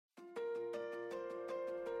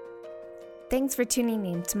Thanks for tuning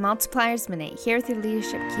in to Multipliers Minute. Here with your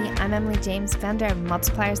Leadership Key, I'm Emily James, founder of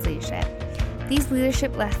Multipliers Leadership. These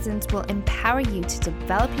leadership lessons will empower you to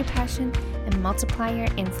develop your passion and multiply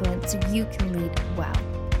your influence so you can lead well.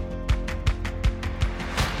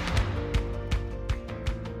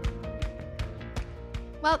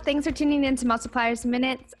 Well, thanks for tuning in to Multipliers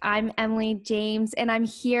Minutes. I'm Emily James, and I'm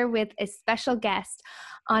here with a special guest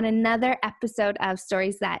on another episode of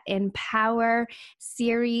Stories That Empower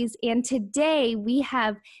series. And today we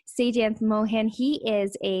have Sajanth Mohan. He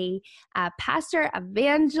is a pastor,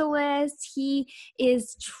 evangelist. He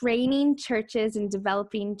is training churches and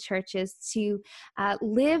developing churches to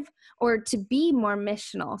live or to be more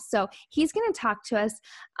missional. So he's going to talk to us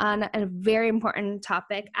on a very important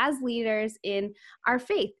topic as leaders in our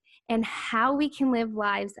faith and how we can live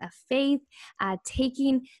lives of faith,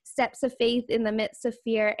 taking steps of faith in the midst of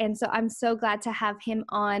fear. And so I'm so glad to have him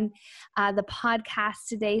on the podcast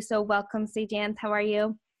today. So welcome, Sajanth. How are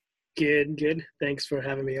you? Good. Thanks for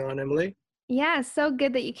having me on, Emily. Yeah, so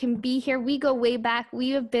good that you can be here. We go way back.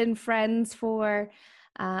 We have been friends for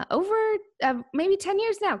over maybe 10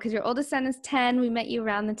 years now, because your oldest son is 10. We met you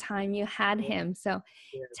around the time you had him. So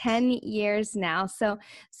yes. 10 years now. So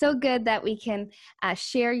good that we can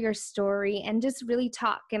share your story and just really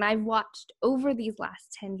talk. And I've watched over these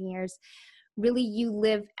last 10 years, really you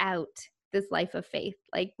live out this life of faith,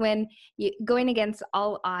 like when you going against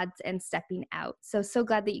all odds and stepping out. So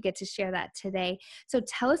glad that you get to share that today. So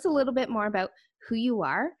tell us a little bit more about who you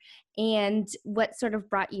are and what sort of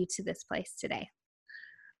brought you to this place today.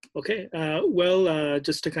 Okay.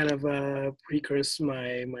 Just to kind of precurse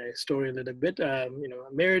my story a little bit, I'm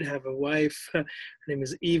married, have a wife. Her name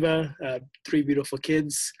is Eva, 3 beautiful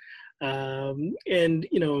kids. And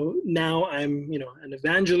now I'm, an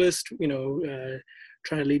evangelist,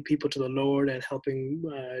 trying to lead people to the Lord and helping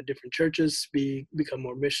different churches become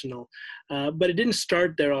more missional. But it didn't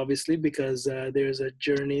start there, obviously, because there's a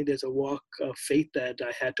journey, there's a walk of faith that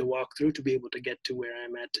I had to walk through to be able to get to where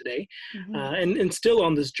I'm at today. Mm-hmm. And still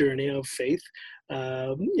on this journey of faith,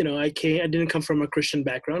 I didn't come from a Christian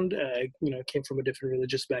background. I came from a different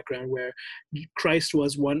religious background where Christ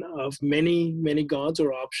was one of many, many gods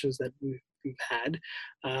or options that we've had,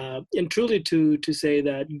 and truly to say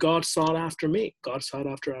that God sought after me. God sought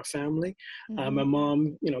after our family. Mm-hmm. My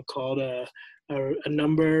mom, called a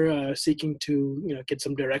number seeking to get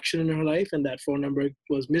some direction in her life, and that phone number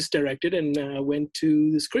was misdirected and went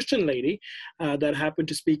to this Christian lady that happened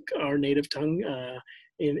to speak our native tongue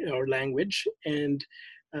in our language, and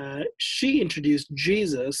she introduced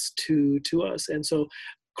Jesus to us. And so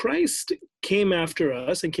Christ came after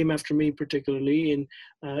us and came after me, particularly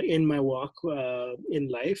in my walk in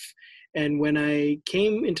life. And when I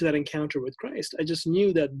came into that encounter with Christ, I just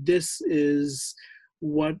knew that this is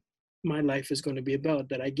what my life is going to be about,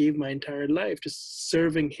 that I gave my entire life to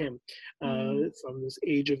serving him from this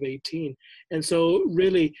age of 18. And so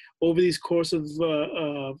really over these course of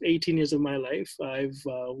 18 years of my life, I've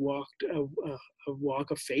walked a walk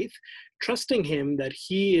of faith, trusting him that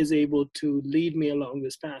he is able to lead me along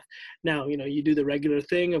this path. Now, you do the regular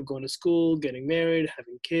thing of going to school, getting married,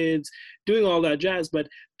 having kids, doing all that jazz, but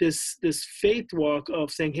this faith walk of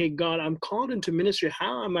saying, hey, God, I'm called into ministry.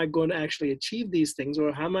 How am I going to actually achieve these things?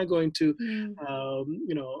 Or how am I going to,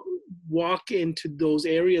 walk into those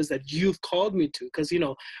areas that you've called me to? Because,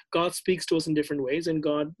 God speaks to us in different ways, and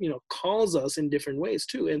God, calls us in different ways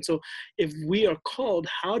too. And so if we are called,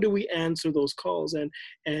 how do we answer those calls? And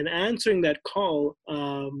answering that call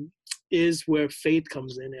is where faith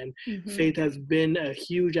comes in. And mm-hmm. faith has been a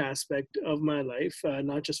huge aspect of my life,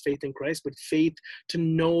 not just faith in Christ, but faith to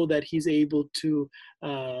know that he's able to,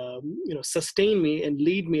 sustain me and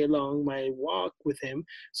lead me along my walk with him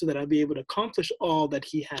so that I'll be able to accomplish all that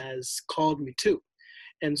he has called me to.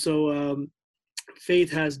 And so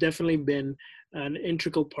faith has definitely been an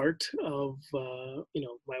integral part of,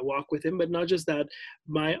 my walk with him, but not just that,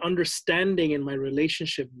 my understanding and my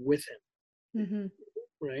relationship with him.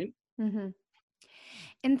 Mm-hmm. Right? Mm-hmm.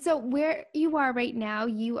 And so where you are right now,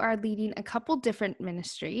 you are leading a couple different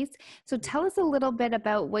ministries. So tell us a little bit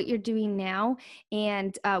about what you're doing now.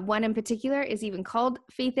 And one in particular is even called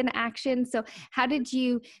Faith in Action. So how did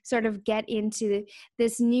you sort of get into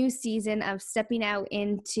this new season of stepping out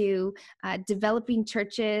into developing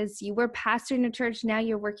churches? You were pastoring a church, now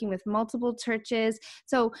you're working with multiple churches.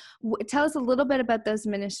 So tell us a little bit about those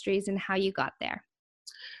ministries and how you got there.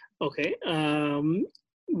 Okay.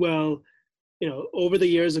 Over the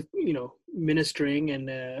years of, ministering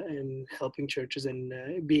and helping churches and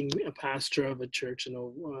being a pastor of a church and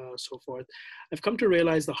so forth, I've come to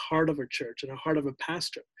realize the heart of a church and the heart of a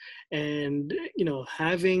pastor. And,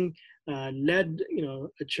 having led,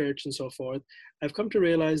 a church and so forth, I've come to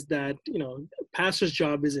realize that, pastor's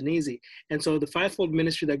job isn't easy. And so the fivefold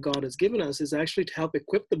ministry that God has given us is actually to help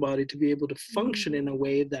equip the body to be able to function in a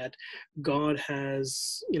way that God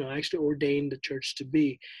has, actually ordained the church to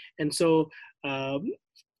be. And so,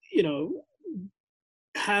 you know,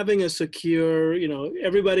 having a secure,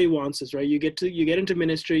 everybody wants this, right? You get into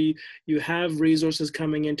ministry, you have resources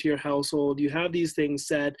coming into your household, you have these things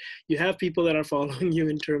set, you have people that are following you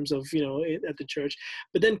in terms of, at the church.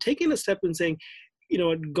 But then taking a step and saying,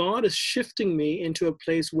 what, God is shifting me into a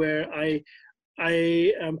place where I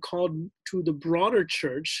am called to the broader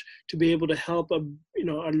church to be able to help a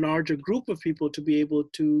larger group of people, to be able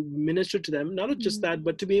to minister to them, not just that,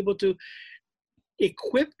 but to be able to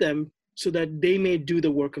equip them so that they may do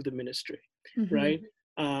the work of the ministry, right?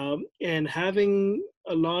 And having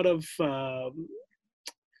a lot of,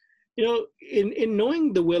 in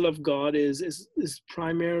knowing the will of God is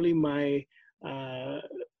primarily my,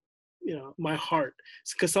 my heart.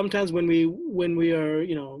 Because sometimes when we are,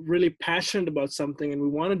 really passionate about something and we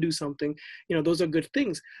want to do something, those are good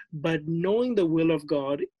things. But knowing the will of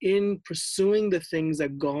God in pursuing the things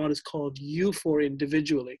that God has called you for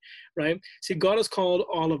individually, right? See, God has called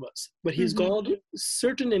all of us, but he's called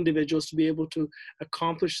certain individuals to be able to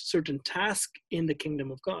accomplish certain tasks in the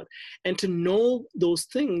kingdom of God. And to know those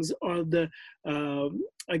things are the,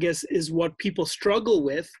 I guess, is what people struggle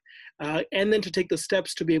with. And then to take the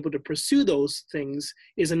steps to be able to pursue those things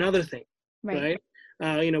is another thing, right?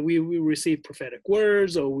 We receive prophetic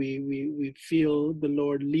words, or we feel the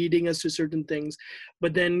Lord leading us to certain things,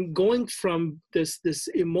 but then going from this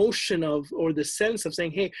emotion of, or the sense of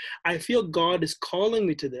saying, hey, I feel God is calling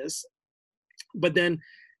me to this, but then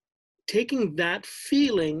taking that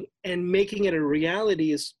feeling and making it a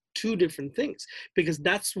reality is two different things, because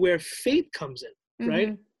that's where faith comes in,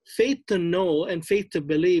 right? Faith to know, and faith to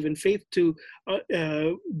believe, and faith to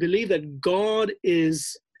believe that God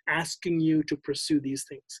is asking you to pursue these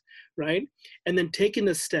things, right? And then taking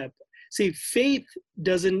the step. See, faith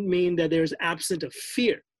doesn't mean that there's absence of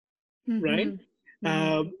fear, right?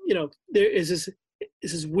 There is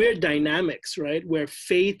this weird dynamics, right, where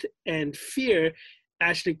faith and fear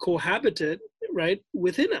actually cohabited, right,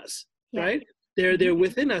 within us, right? They're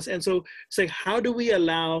within us. And so it's like, how do we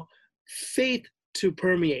allow faith to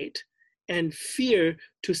permeate and fear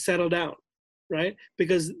to settle down, right?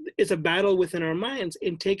 Because it's a battle within our minds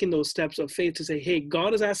in taking those steps of faith to say, hey,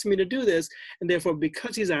 God is asking me to do this, and therefore,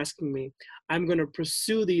 because he's asking me, I'm going to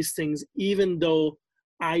pursue these things, even though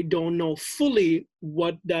I don't know fully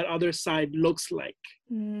what that other side looks like.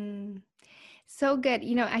 So good.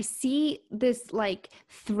 I see this like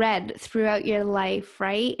thread throughout your life,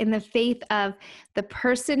 right? In the faith of the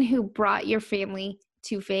person who brought your family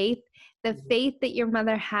to faith, the faith that your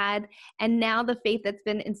mother had, and now the faith that's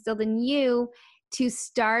been instilled in you to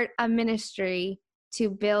start a ministry to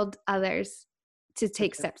build others to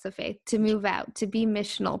take steps of faith, to move out, to be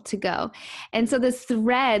missional, to go. And so this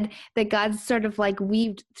thread that God's sort of like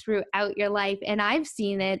weaved throughout your life, and I've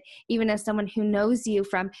seen it even as someone who knows you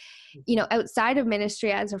from, outside of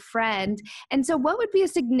ministry as a friend. And so what would be a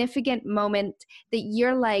significant moment that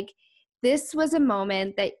you're like, this was a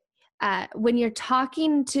moment that when you're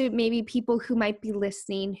talking to maybe people who might be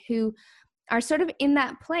listening, who are sort of in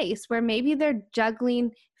that place where maybe they're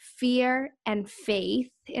juggling fear and faith,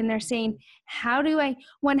 and they're saying, how do I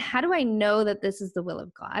know that this is the will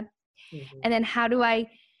of God? And then how do I,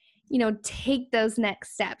 take those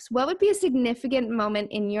next steps? What would be a significant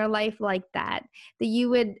moment in your life like that you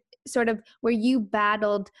would sort of, where you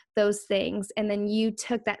battled those things and then you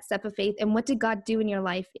took that step of faith, and what did God do in your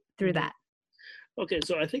life through that? Okay,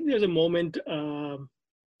 so I think there's a moment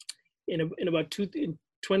in about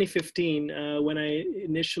 2015 when I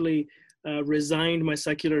initially resigned my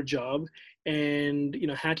secular job, and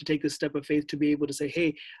had to take this step of faith to be able to say,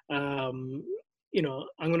 hey, I'm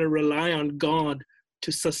going to rely on God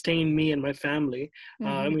to sustain me and my family.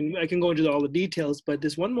 I mean, I can go into all the details, but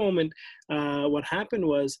this one moment, what happened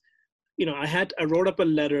was, I wrote up a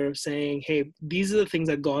letter saying, hey, these are the things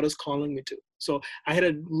that God is calling me to. So I had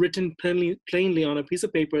it written plainly on a piece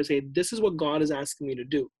of paper, say, this is what God is asking me to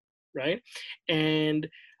do, right? And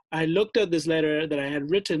I looked at this letter that I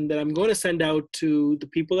had written that I'm going to send out to the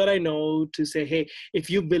people that I know to say, hey, if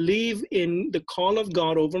you believe in the call of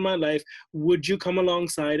God over my life, would you come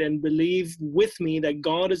alongside and believe with me that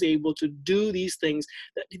God is able to do these things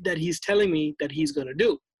that he's telling me that he's going to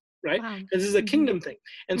do? Right? Because this is a kingdom thing.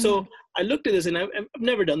 And so I looked at this, and I've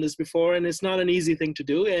never done this before, and it's not an easy thing to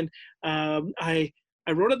do. And I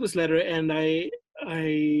wrote up this letter, and I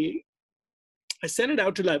sent it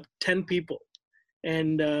out to like 10 people.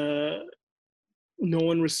 And no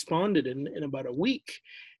one responded in about a week.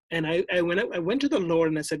 And I went to the Lord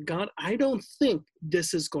and I said, God, I don't think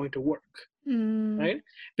this is going to work. Right?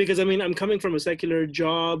 Because I mean, I'm coming from a secular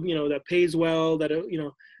job, that pays well, that,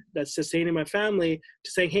 that's sustaining my family,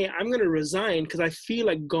 to saying, hey, I'm going to resign because I feel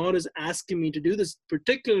like God is asking me to do this,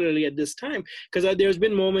 particularly at this time. Because there's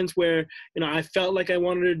been moments where, I felt like I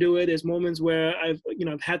wanted to do it. There's moments where I've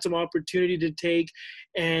had some opportunity to take,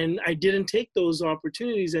 and I didn't take those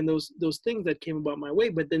opportunities and those things that came about my way.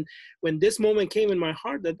 But then when this moment came in my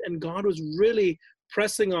heart, and God was really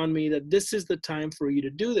pressing on me that this is the time for you to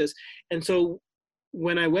do this. And so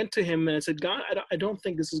when I went to him and I said, God, I don't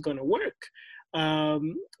think this is going to work,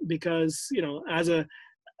 because,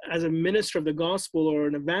 as a minister of the gospel or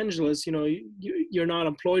an evangelist, you're not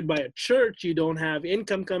employed by a church. You don't have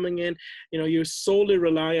income coming in. You solely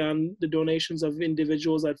rely on the donations of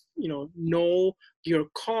individuals that, know your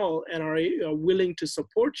call and are willing to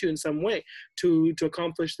support you in some way to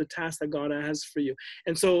accomplish the task that God has for you.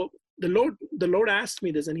 And so the Lord asked me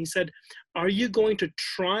this, and he said, are you going to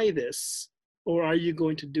try this, or are you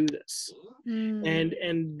going to do this?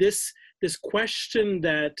 And this question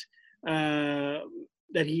that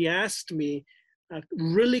he asked me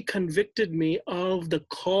really convicted me of the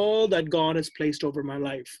call that God has placed over my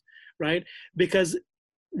life, right? Because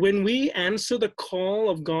when we answer the call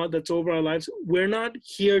of God that's over our lives, we're not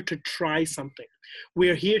here to try something.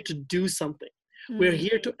 We're here to do something. We're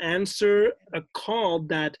here to answer a call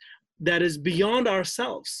that is beyond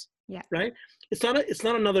ourselves, right? It's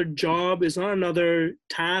not another job. It's not another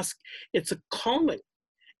task. It's a calling.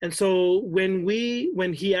 And so when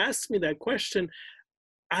he asked me that question,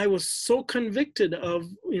 I was so convicted of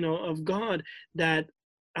God that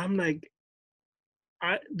I'm like,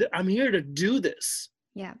 I'm here to do this.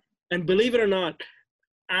 Yeah. And believe it or not,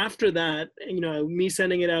 after that, me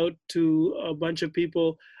sending it out to a bunch of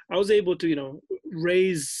people, I was able to,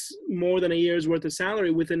 raise more than a year's worth of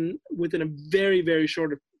salary within a very, very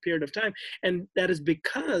short period of time. And that is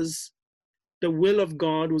because the will of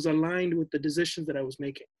God was aligned with the decisions that I was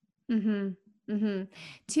making.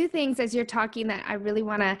 Two things as you're talking that I really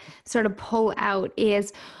want to sort of pull out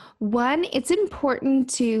is, one, it's important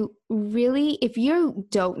to really, if you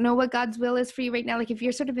don't know what God's will is for you right now, like if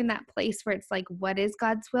you're sort of in that place where it's like, what is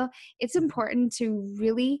God's will? It's important to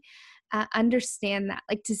really understand that,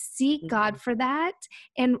 like to seek God for that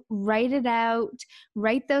and write it out,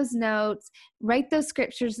 write those notes, write those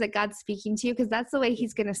scriptures that God's speaking to you, because that's the way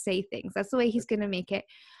he's going to say things. That's the way he's going to make it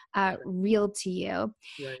real to you.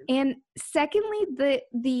 Right. And secondly,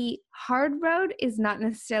 the hard road is not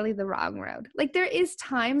necessarily the wrong road. Like there is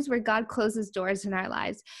times where God closes doors in our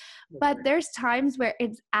lives, but there's times where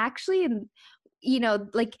it's actually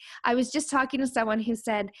like I was just talking to someone who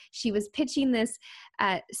said she was pitching this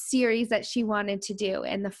series that she wanted to do.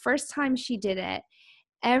 And the first time she did it,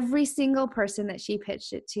 every single person that she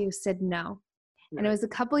pitched it to said no. And it was a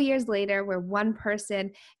couple of years later where one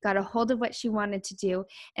person got a hold of what she wanted to do.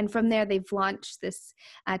 And from there, they've launched this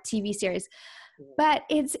TV series. But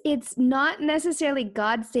it's not necessarily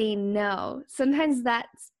God saying no. Sometimes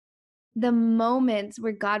that's the moments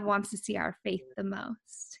where God wants to see our faith the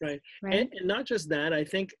most. Right. And not just that, I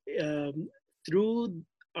think through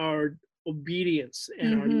our obedience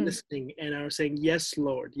and our listening and our saying, yes,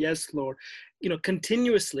 Lord,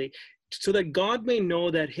 continuously, so that God may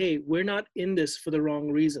know that, hey, we're not in this for the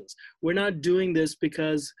wrong reasons. We're not doing this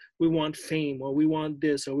because we want fame or we want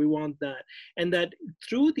this or we want that. And that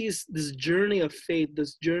through this journey of faith,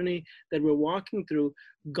 this journey that we're walking through,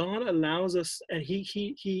 God allows us and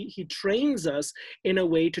he trains us in a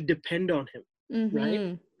way to depend on him,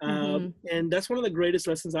 right? And that's one of the greatest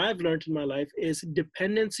lessons I've learned in my life is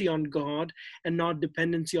dependency on God and not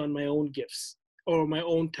dependency on my own gifts or my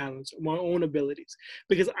own talents, or my own abilities,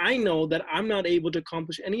 because I know that I'm not able to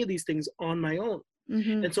accomplish any of these things on my own.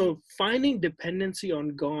 And so finding dependency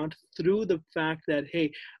on God through the fact that,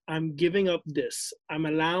 hey, I'm giving up this,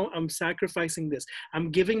 I'm sacrificing this, I'm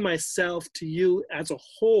giving myself to you as a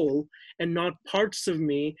whole and not parts of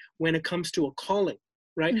me when it comes to a calling.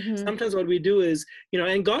 Right. Sometimes what we do is,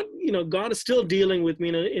 and God, God is still dealing with me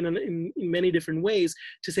in many different ways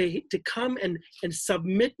to come and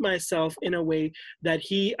submit myself in a way that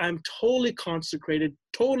I'm totally consecrated,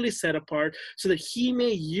 totally set apart, so that he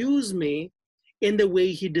may use me in the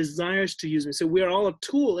way he desires to use me. So we're all a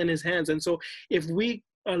tool in his hands. And so if we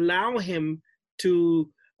allow him to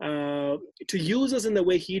use us in the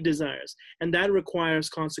way he desires, and that requires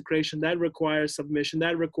consecration, that requires submission,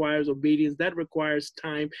 that requires obedience, that requires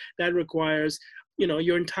time, that requires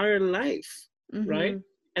your entire life, right?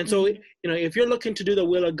 And so if you're looking to do the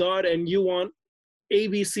will of God and you want A,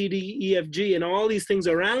 B, C, D, E, F, G, and all these things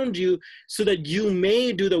around you so that you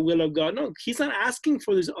may do the will of God. No, he's not asking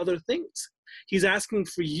for these other things. He's asking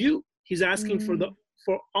for you. He's asking for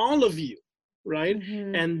all of you, right?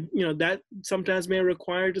 Mm-hmm. And, that sometimes may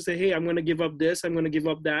require to say, hey, I'm going to give up this. I'm going to give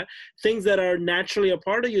up that. Things that are naturally a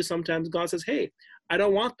part of you. Sometimes God says, hey, I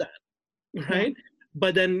don't want that, right? Yeah.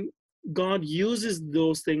 But then God uses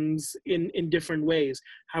those things in different ways.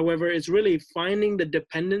 However, it's really finding the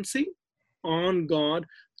dependency on God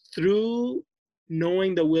through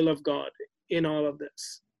knowing the will of God in all of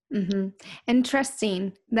this. Mm-hmm. And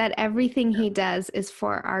trusting that everything he does is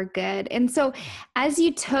for our good. And so as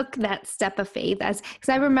you took that step of faith, because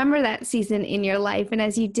I remember that season in your life, and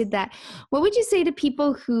as you did that, what would you say to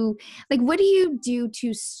people who, like, what do you do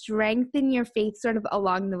to strengthen your faith sort of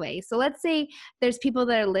along the way? So let's say there's people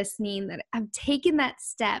that are listening that have taken that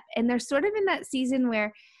step and they're sort of in that season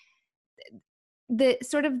where the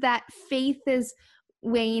sort of that faith is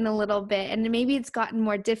weighing a little bit, and maybe it's gotten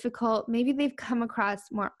more difficult. Maybe they've come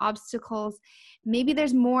across more obstacles. Maybe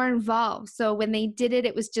there's more involved. So when they did it,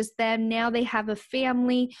 it was just them. Now they have a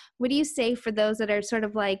family. What do you say for those that are sort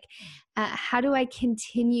of like, how do I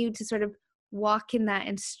continue to sort of walk in that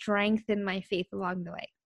and strengthen my faith along the way?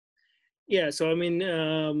 Yeah, so I mean,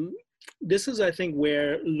 this is, I think,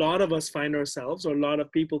 where a lot of us find ourselves, or a lot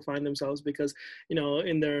of people find themselves, because,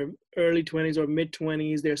 in their early 20s or mid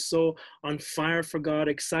 20s, they're so on fire for God,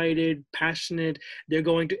 excited, passionate. They're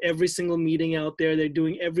going to every single meeting out there. They're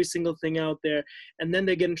doing every single thing out there. And then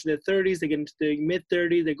they get into their 30s, they get into their mid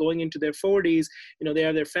 30s, they're going into their 40s. They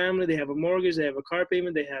have their family, they have a mortgage, they have a car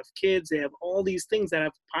payment, they have kids, they have all these things that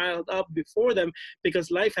have piled up before them because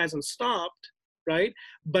life hasn't stopped. Right?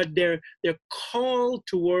 But their call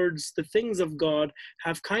towards the things of God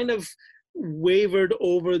have kind of wavered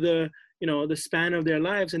over the span of their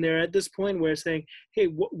lives, and they're at this point where saying, hey,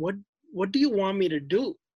 what do you want me to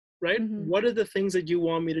do? Right? Mm-hmm. What are the things that you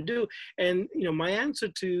want me to do? And my answer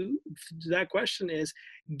to that question is,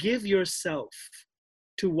 give yourself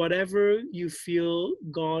to whatever you feel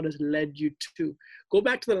God has led you to. Go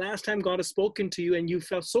back to the last time God has spoken to you and you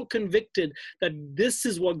felt so convicted that this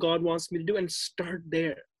is what God wants me to do, and start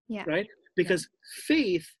there. Yeah. Right? Because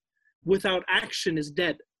faith without action is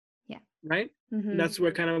dead. Yeah. Right? Mm-hmm. That's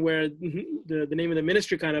where the name of the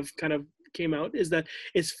ministry kind of came out, is that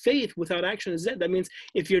it's faith without action is dead. That means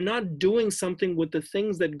if you're not doing something with the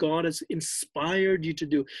things that God has inspired you to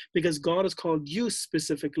do, because God has called you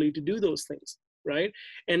specifically to do those things. Right?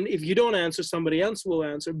 And if you don't answer, somebody else will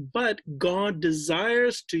answer, but God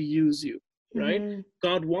desires to use you, right? Mm-hmm.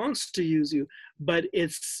 God wants to use you, but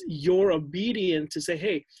it's your obedience to say,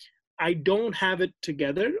 hey, I don't have it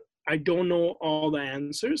together. I don't know all the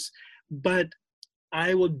answers, but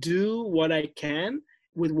I will do what I can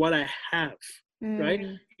with what I have,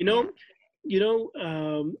 right? In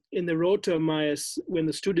the road to Emmaus, when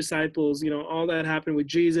the two disciples, all that happened with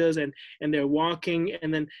Jesus, and they're walking,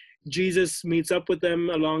 and then Jesus meets up with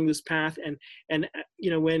them along this path, and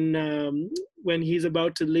when he's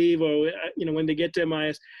about to leave, or when they get to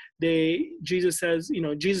Emmaus, Jesus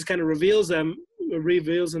kind of reveals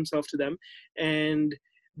himself to them, and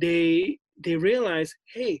they realize,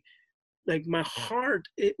 hey, like my heart,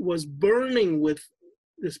 it was burning with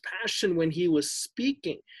this passion when he was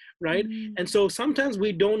speaking, right? Mm-hmm. And so sometimes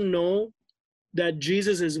we don't know that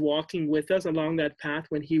Jesus is walking with us along that path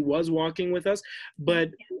when he was walking with us,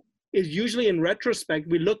 but it's usually in retrospect,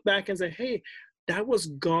 we look back and say, hey, that was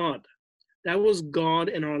God. That was God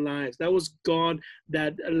in our lives. That was God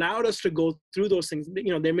that allowed us to go through those things.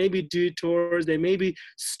 There may be detours, there may be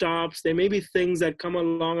stops, there may be things that come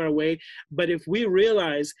along our way. But if we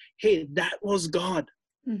realize, hey, that was God,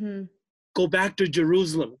 mm-hmm. go back to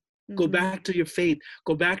Jerusalem. Go back to your faith.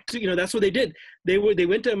 Go back to, that's what they did. They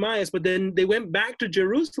went to Emmaus, but then they went back to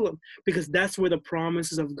Jerusalem, because that's where the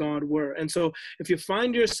promises of God were. And so if you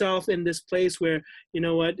find yourself in this place where,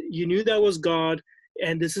 you knew that was God,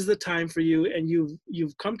 and this is the time for you, and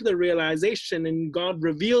you've come to the realization, and God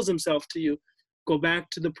reveals himself to you, go back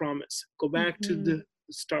to the promise. Go back to the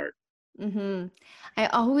start. Mm-hmm. I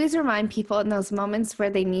always remind people in those moments where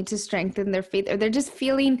they need to strengthen their faith, or they're just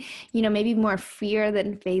feeling, maybe more fear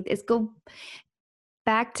than faith, is go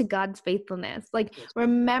back to God's faithfulness. Like,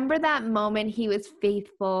 remember that moment he was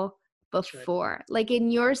faithful before. Right. Like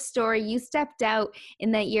in your story, you stepped out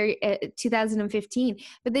in that year, 2015,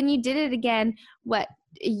 but then you did it again, a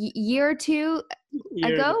year or two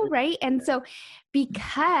ago, right? And so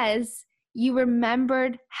because you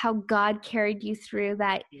remembered how God carried you through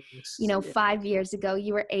that, Yes, yeah, 5 years ago,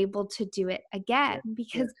 you were able to do it again yeah, yeah,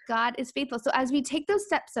 because God is faithful. So as we take those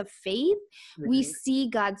steps of faith, we right, see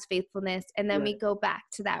God's faithfulness and then we right, go back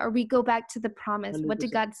to that, or we go back to the promise. What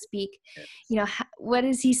did 100%. God speak? Yes, What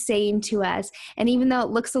is he saying to us? And even though it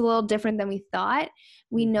looks a little different than we thought,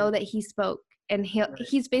 we hmm, know that he spoke and right,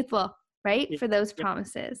 he's faithful, right? yeah, For those yeah,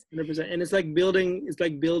 promises. 100%. And it's like building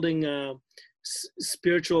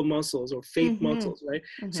spiritual muscles or faith Mm-hmm. muscles, right?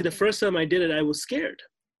 See, Mm-hmm. the first time I did it, I was scared,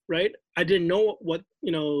 right? I didn't know what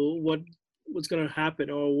was going to happen,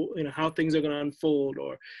 or how things are going to unfold,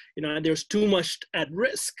 or there's too much at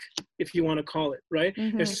risk, if you want to call it, right?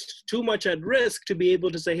 Mm-hmm. There's too much at risk to be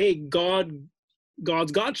able to say, hey,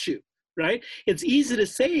 God's got you, right? It's easy to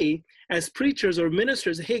say as preachers or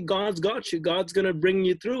ministers, hey, God's got you, God's going to bring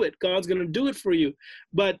you through it, God's going to do it for you.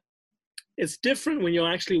 But it's different when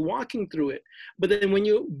you're actually walking through it. But then when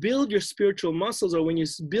you build your spiritual muscles, or when you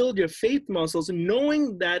build your faith muscles,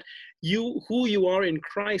 knowing that who you are in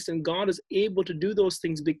Christ, and God is able to do those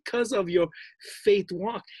things because of your faith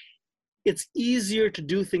walk, it's easier to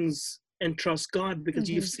do things and trust God because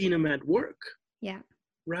Mm-hmm. you've seen him at work, Yeah.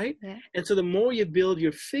 right? Yeah. And so the more you build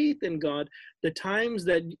your faith in God, the times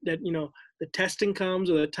that the testing comes,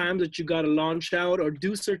 or the times that you got to launch out or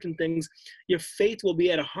do certain things, your faith will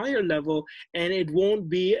be at a higher level, and it won't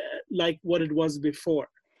be like what it was before.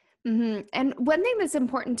 Mm-hmm. And one thing that's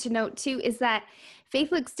important to note too is that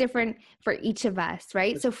faith looks different for each of us,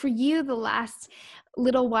 right? That's So for you, the last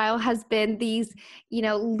little while has been these,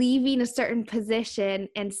 leaving a certain position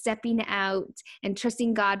and stepping out and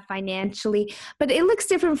trusting God financially. But it looks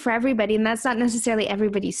different for everybody, and that's not necessarily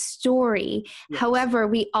everybody's story. yes, However,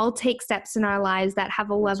 we all take steps in our lives that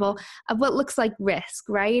have a that's level right, of what looks like risk,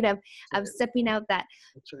 right? Of that's stepping out that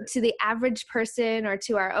right, to the average person or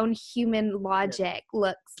to our own human yeah, logic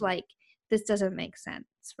looks like this doesn't make sense,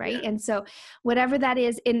 right? yeah, And so whatever that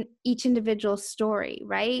is in each individual story,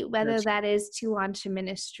 right? Whether that's that is to launch a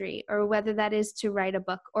ministry, or whether that is to write a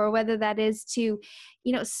book, or whether that is to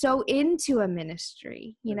sow into a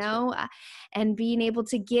ministry, that's right, and being able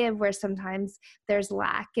to give where sometimes there's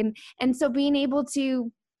lack, and so being able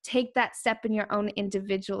to take that step in your own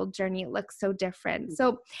individual journey, it looks so different.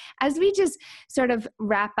 So as we just sort of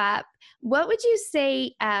wrap up, what would you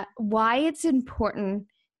say why it's important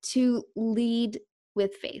to lead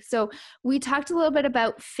with faith? So we talked a little bit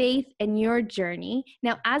about faith and your journey.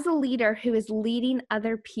 Now, as a leader who is leading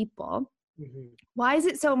other people, hmm, why is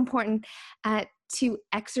it so important to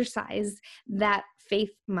exercise that faith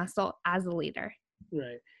muscle as a leader?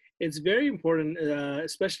 right. It's very important,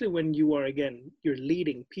 especially when you're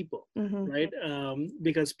leading people, Mm-hmm. right?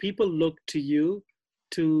 Because people look to you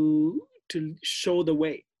to show the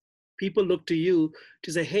way. People look to you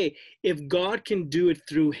to say, hey, if God can do it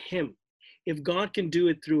through him, if God can do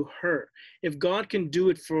it through her, if God can do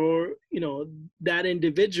it for that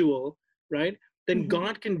individual, right, then Mm-hmm.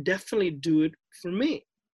 God can definitely do it for me,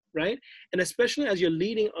 right? And especially as you're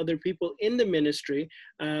leading other people in the ministry,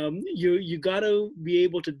 you got to be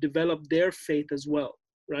able to develop their faith as well,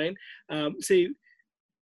 right? See,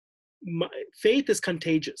 faith is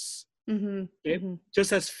contagious. Mm-hmm. Okay? Mm-hmm.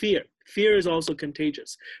 Just as fear is also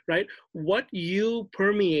contagious, right? What you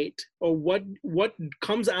permeate, or what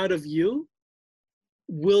comes out of you,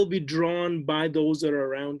 will be drawn by those that are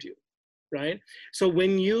around you, right? So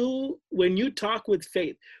when you talk with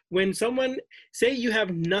faith, when someone, say you have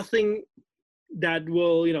nothing that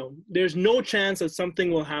will, there's no chance that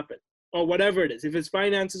something will happen, or whatever it is, if it's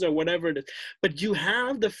finances or whatever it is, but you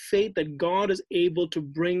have the faith that God is able to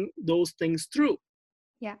bring those things through,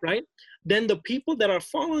 Yeah. right? Then the people that are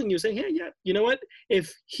following you say, hey, yeah, you know what?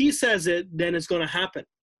 If he says it, then it's going to happen,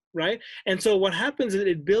 right? And so what happens is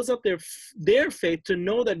it builds up their faith to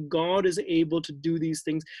know that God is able to do these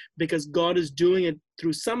things because God is doing it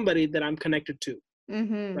through somebody that I'm connected to,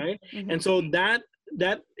 Mm-hmm. right? Mm-hmm. And so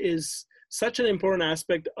that is such an important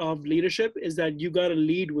aspect of leadership, is that you got to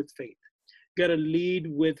lead with faith. You got to lead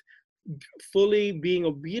with fully being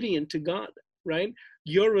obedient to God, right?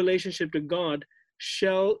 Your relationship to God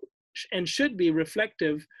shall and should be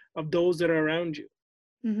reflective of those that are around you.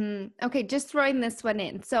 Mm-hmm. Okay, just throwing this one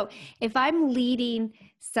in. So if I'm leading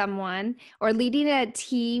someone or leading a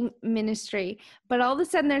team ministry, but all of a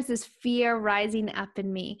sudden there's this fear rising up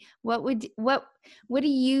in me, what do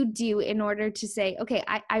you do in order to say, okay,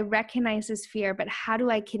 I recognize this fear, but how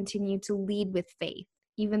do I continue to lead with faith,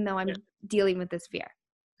 even though I'm Yeah. dealing with this fear?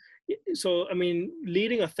 So, I mean,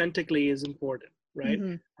 leading authentically is important, right?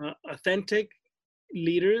 Mm-hmm. Authentic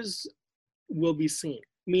leaders will be seen,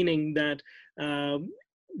 meaning that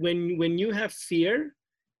when you have fear,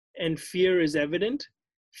 and fear is evident,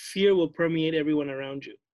 fear will permeate everyone around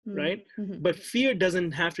you, right? Mm-hmm. But fear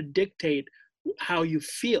doesn't have to dictate how you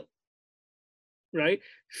feel, right?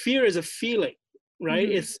 Fear is a feeling, right?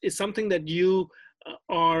 Mm-hmm. It's something that you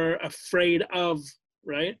are afraid of,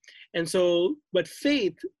 right? And so, but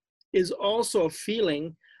faith is also a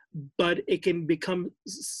feeling, but it can become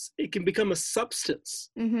a substance,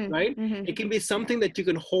 Mm-hmm. right? Mm-hmm. It can be something that you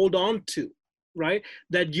can hold on to, right?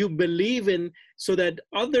 That you believe in, so that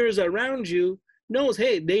others around you knows,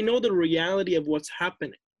 hey, they know the reality of what's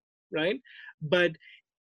happening, right? But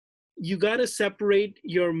you got to separate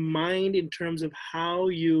your mind in terms of how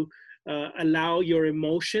you allow your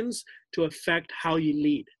emotions to affect how you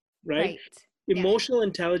lead, right? Right. Yeah. Emotional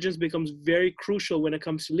intelligence becomes very crucial when it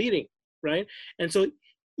comes to leading, right? And so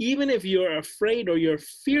even if you're afraid or you're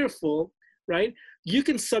fearful, right, you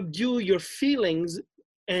can subdue your feelings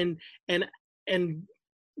and and and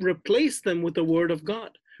replace them with the word of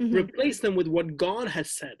God. Mm-hmm. Replace them with what God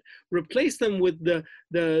has said. Replace them with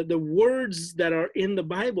the words that are in the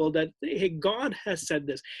Bible, that, hey, God has said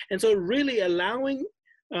this. And so really allowing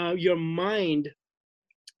your mind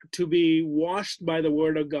to be washed by the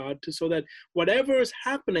word of God, so that whatever is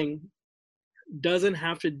happening doesn't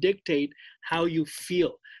have to dictate how you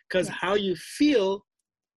feel, because Yeah. how you feel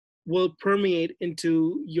will permeate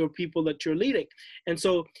into your people that you're leading. And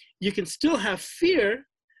so you can still have fear,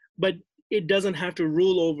 but it doesn't have to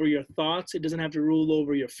rule over your thoughts. It doesn't have to rule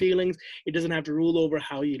over your feelings. It doesn't have to rule over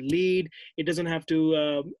how you lead. It doesn't have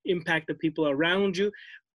to impact the people around you.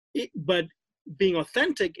 But being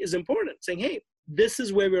authentic is important, saying, hey, this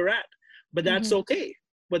is where we're at, but that's Mm-hmm. okay.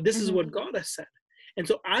 But this is Mm-hmm. what God has said. And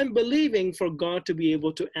so I'm believing for God to be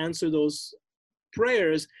able to answer those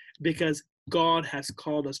prayers, because God has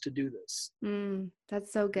called us to do this.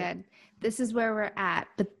 That's so good. This is where we're at,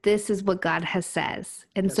 but this is what God has says.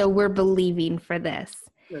 And That's so right. we're believing for this.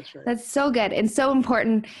 That's right. That's so good and so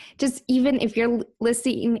important. Just even if you're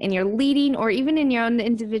listening and you're leading, or even in your own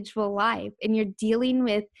individual life, and you're dealing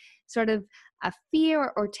with sort of a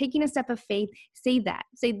fear or taking a step of faith, say that.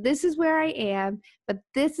 Say, this is where I am, but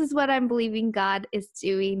this is what I'm believing God is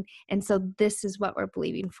doing. And so this is what we're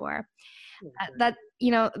believing for. Right.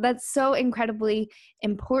 That's so incredibly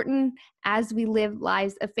important as we live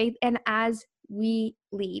lives of faith and as we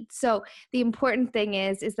lead. So the important thing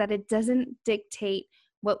is that it doesn't dictate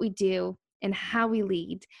what we do and how we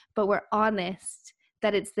lead, but we're honest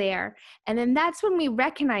that it's there. And then that's when we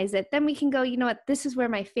recognize it. Then we can go, you know what, this is where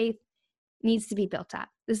my faith needs to be built up.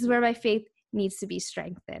 This is where my faith needs to be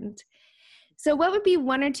strengthened. So what would be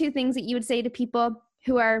one or two things that you would say to people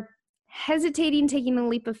who are hesitating taking a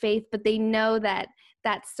leap of faith, but they know that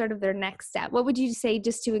that's sort of their next step? What would you say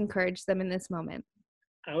just to encourage them in this moment?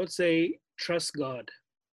 I would say trust God.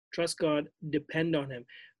 Trust God, depend on Him.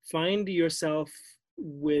 Find yourself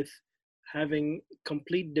with having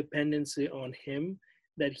complete dependency on Him,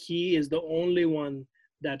 that He is the only one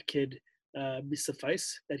that could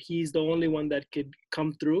suffice, that He's the only one that could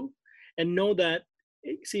come through. And know that,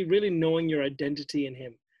 see, really knowing your identity in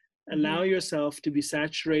Him. Allow yourself to be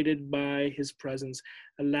saturated by His presence.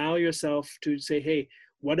 Allow yourself to say, hey,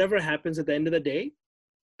 whatever happens at the end of the day,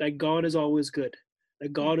 that God is always good,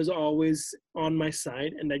 that God is always on my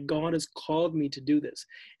side, and that God has called me to do this.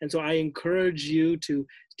 And so I encourage you to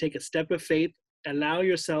take a step of faith, allow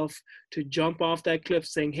yourself to jump off that cliff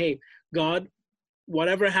saying, hey, God,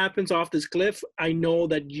 whatever happens off this cliff, I know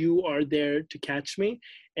that you are there to catch me.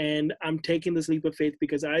 And I'm taking this leap of faith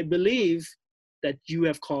because I believe that you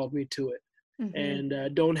have called me to it. And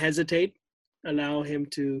don't hesitate. Allow Him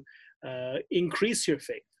to increase your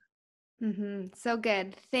faith. So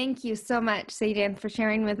good. Thank you so much, Sajanth, for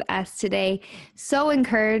sharing with us today. So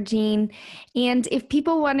encouraging. And if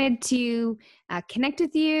people wanted to connect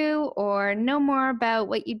with you or know more about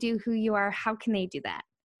what you do, who you are, how can they do that?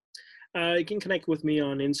 You can connect with me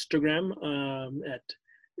on Instagram at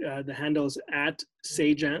the handle is at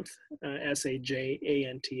Sajanth,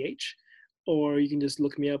 Sajanth, or you can just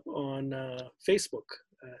look me up on Facebook.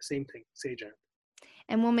 Same thing, Sajanth.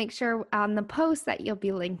 And we'll make sure on the post that you'll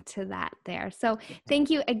be linked to that there. So thank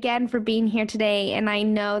you again for being here today. And I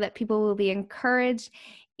know that people will be encouraged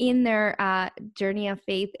in their journey of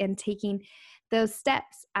faith and taking those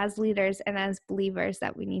steps as leaders and as believers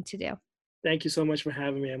that we need to do. Thank you so much for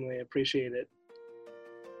having me, Emily. I appreciate it.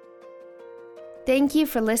 Thank you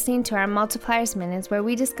for listening to our Multipliers Minutes, where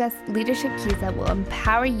we discuss leadership keys that will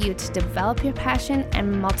empower you to develop your passion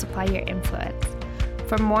and multiply your influence.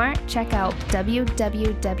 For more, check out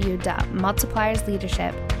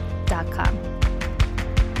www.multipliersleadership.com.